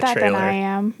better in at that trailer. than I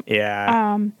am.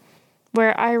 Yeah.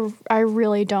 Where I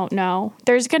really don't know.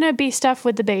 There's going to be stuff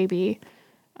with the baby,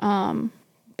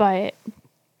 but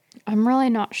I'm really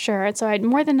not sure. And so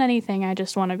more than anything, I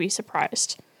just want to be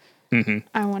surprised. Mm-hmm.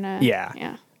 I want to...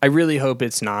 Yeah. I really hope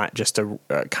it's not just a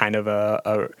kind of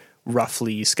a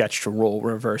roughly sketched role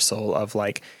reversal of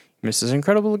like, Mrs.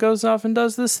 Incredible goes off and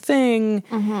does this thing,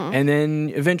 and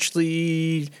then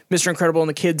eventually Mr. Incredible and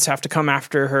the kids have to come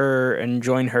after her and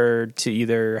join her to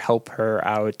either help her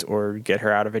out or get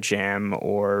her out of a jam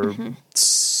or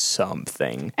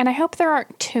something. And I hope there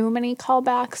aren't too many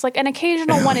callbacks. Like, an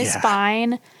occasional one is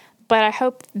fine, but I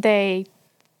hope they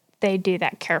do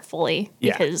that carefully,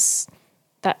 because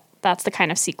that's the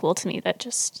kind of sequel to me that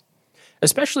just...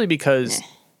 Especially because...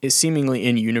 is seemingly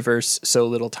in universe, so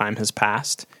little time has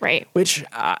passed. Right. Which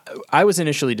I was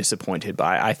initially disappointed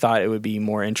by. I thought it would be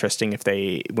more interesting if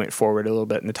they went forward a little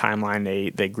bit in the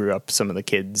timeline. They grew up some of the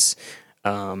kids.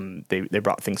 They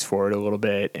brought things forward a little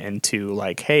bit, and to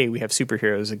like, hey, we have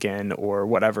superheroes again, or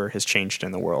whatever has changed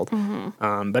in the world.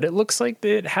 But it looks like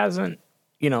it hasn't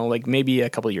like maybe a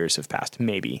couple of years have passed,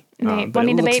 maybe. I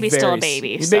mean, the baby's still a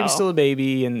baby. The baby's still a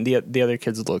baby, and the other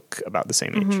kids look about the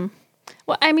same age.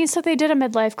 Well, I mean, so they did a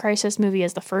midlife crisis movie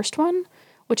as the first one,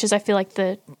 which is, I feel like,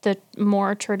 the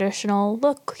more traditional,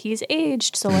 look, he's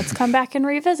aged, so let's come back and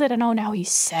revisit, and now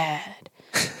he's sad.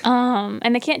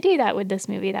 And they can't do that with this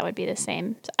movie. That would be the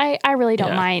same. So I really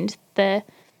don't mind the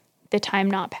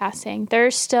time not passing.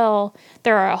 There's a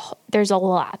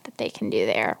lot that they can do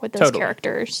there with those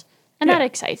characters, and that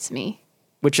excites me.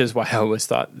 Which is why I always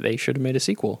thought they should have made a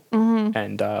sequel,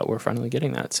 and we're finally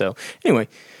getting that. So anyway,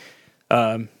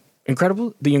 The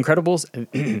Incredibles, The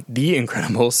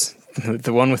Incredibles,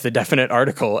 the one with the definite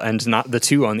article and not the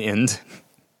 2 on the end.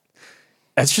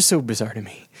 That's just so bizarre to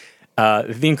me.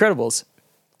 The Incredibles,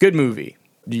 good movie.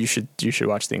 You should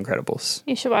watch The Incredibles.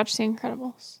 You should watch The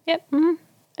Incredibles. Yep,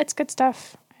 it's good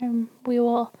stuff. We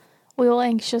will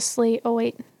anxiously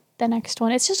await the next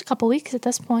one. It's just a couple weeks at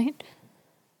this point.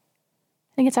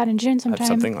 I think it's out in June sometime.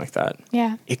 Something like that.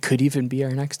 Yeah. It could even be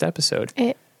our next episode.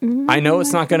 I know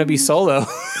it's not going to be solo.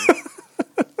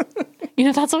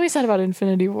 That's what we said about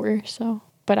Infinity War. So,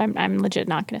 but I'm legit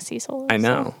not going to see Solo. I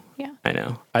know. So, yeah. I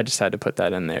know. I just had to put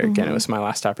that in there. Again, it was my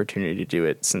last opportunity to do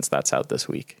it since that's out this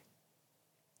week.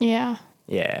 Yeah.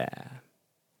 Yeah.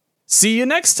 See you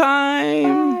next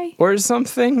time. Bye. Or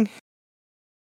something.